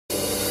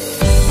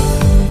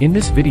In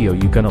this video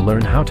you're gonna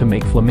learn how to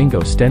make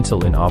flamingo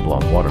stencil in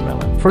oblong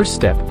watermelon. First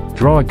step,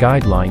 draw a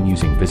guideline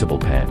using visible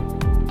pen.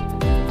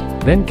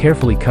 Then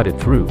carefully cut it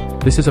through.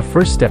 This is a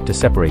first step to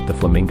separate the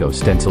flamingo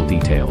stencil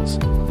details.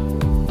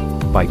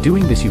 By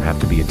doing this you have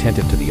to be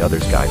attentive to the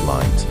other's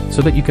guidelines,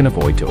 so that you can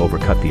avoid to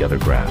overcut the other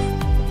graph.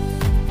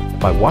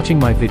 By watching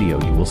my video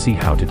you will see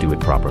how to do it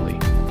properly.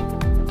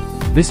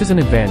 This is an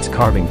advanced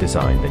carving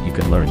design that you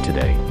can learn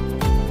today.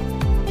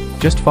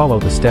 Just follow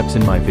the steps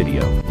in my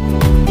video.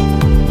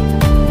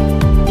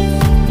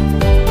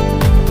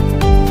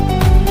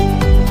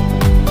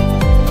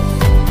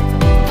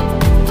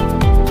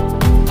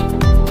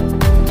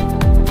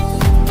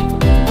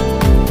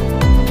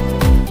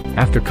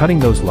 After cutting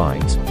those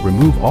lines,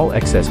 remove all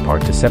excess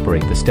part to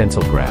separate the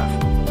stencil graph.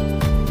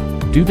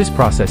 Do this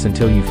process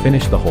until you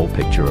finish the whole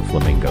picture of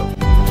flamingo.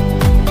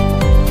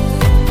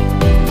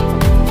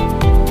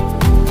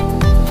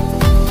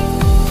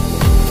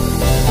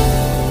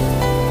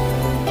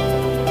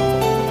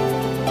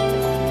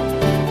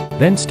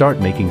 Then start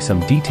making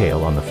some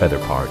detail on the feather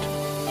part.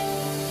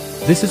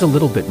 This is a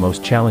little bit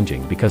most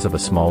challenging because of the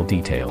small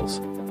details.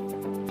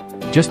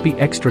 Just be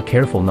extra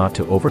careful not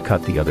to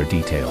overcut the other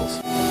details.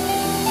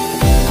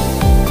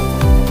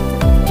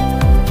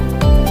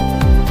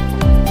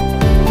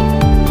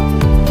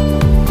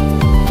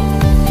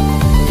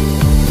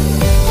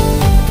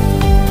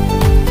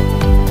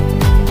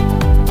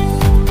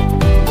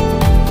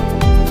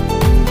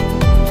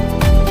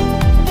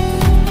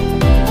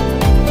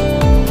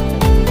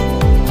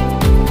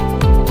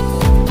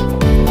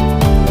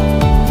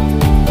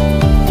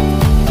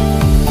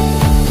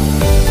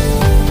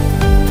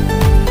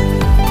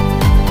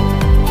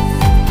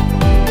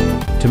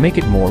 To make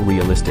it more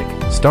realistic,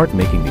 start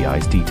making the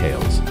eyes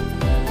details.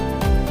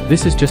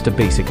 This is just a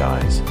basic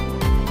eyes.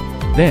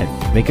 Then,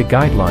 make a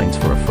guidelines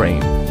for a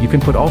frame. You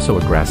can put also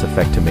a grass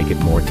effect to make it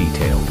more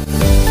detailed.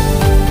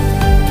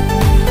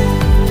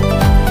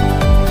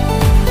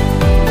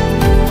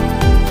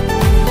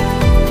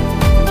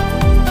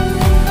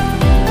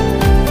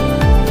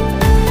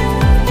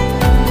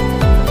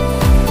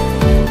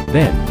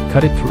 Then,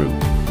 cut it through.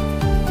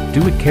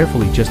 Do it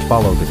carefully, just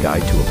follow the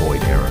guide to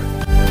avoid error.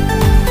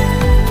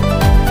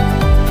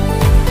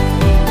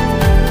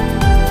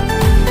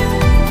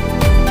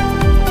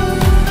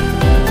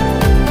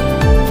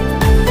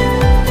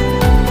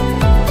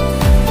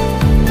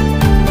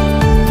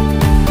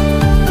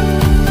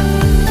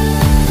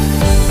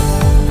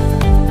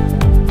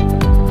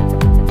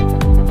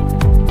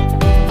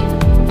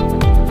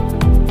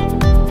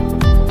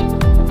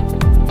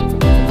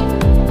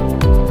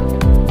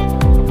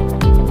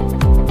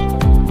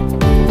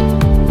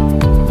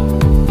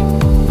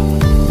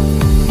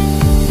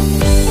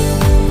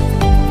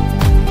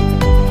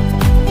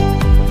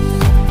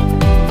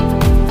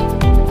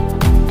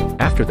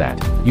 After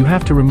that, you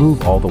have to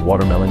remove all the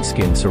watermelon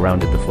skin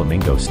surrounded the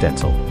flamingo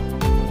stencil.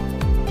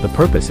 The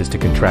purpose is to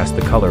contrast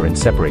the color and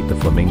separate the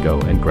flamingo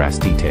and grass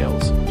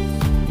details.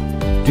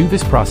 Do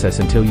this process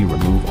until you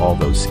remove all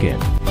those skin.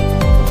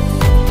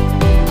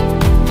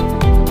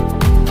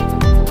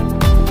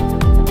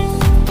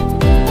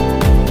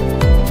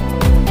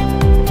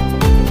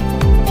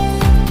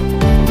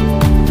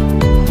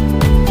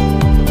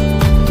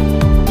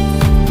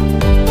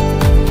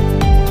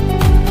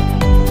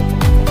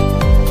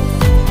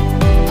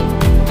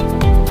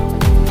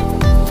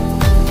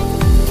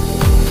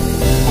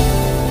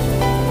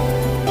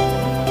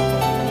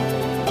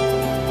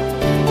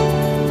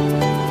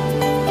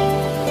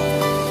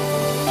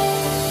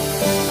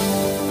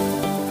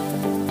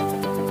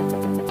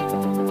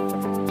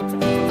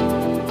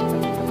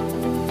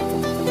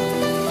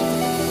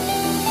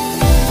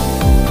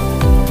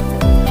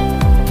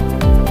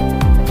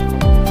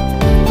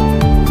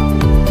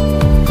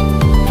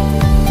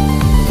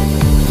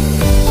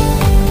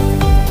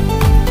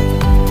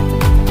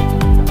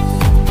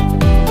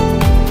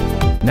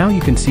 Now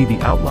you can see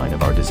the outline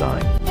of our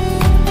design.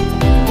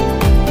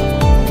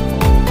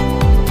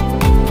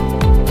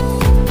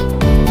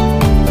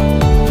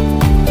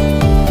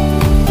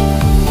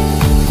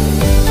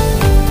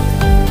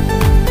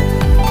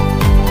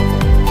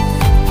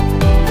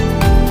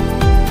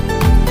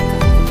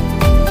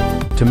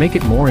 To make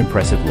it more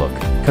impressive look,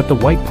 cut the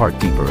white part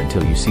deeper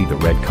until you see the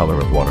red color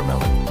of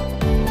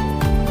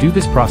watermelon. Do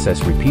this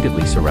process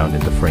repeatedly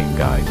surrounding the frame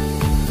guide.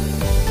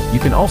 You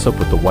can also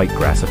put the white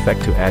grass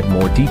effect to add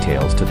more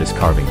details to this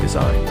carving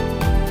design.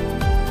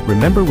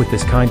 Remember, with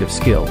this kind of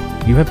skill,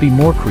 you have to be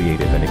more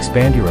creative and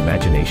expand your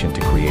imagination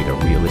to create a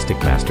realistic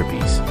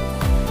masterpiece.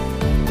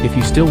 If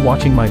you're still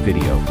watching my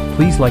video,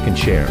 please like and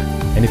share,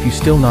 and if you're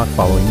still not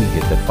following me,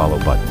 hit that follow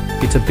button.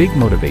 It's a big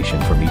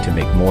motivation for me to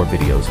make more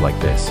videos like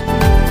this.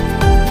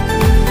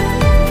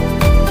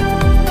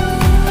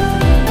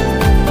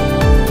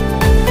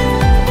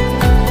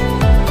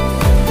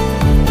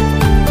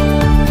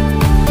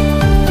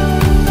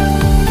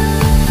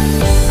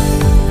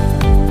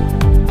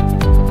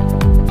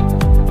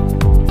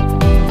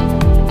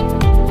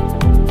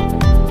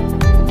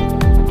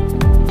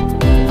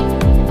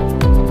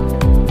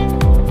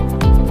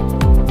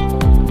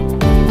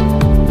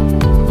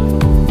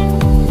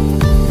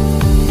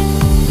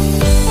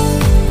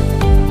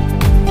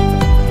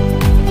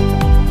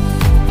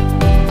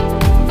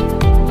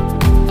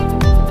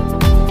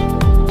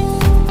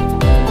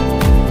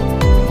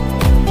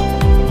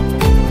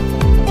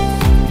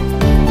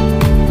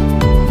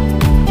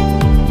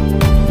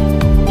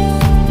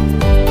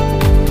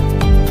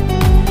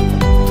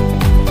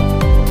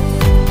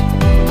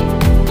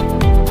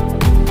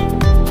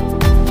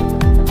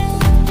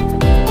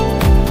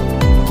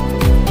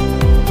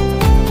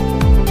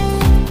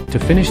 To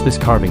finish this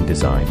carving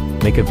design,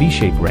 make a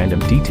V-shape random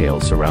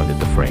details surrounded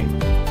the frame.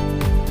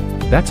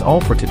 That's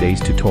all for today's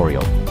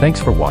tutorial.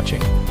 Thanks for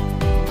watching.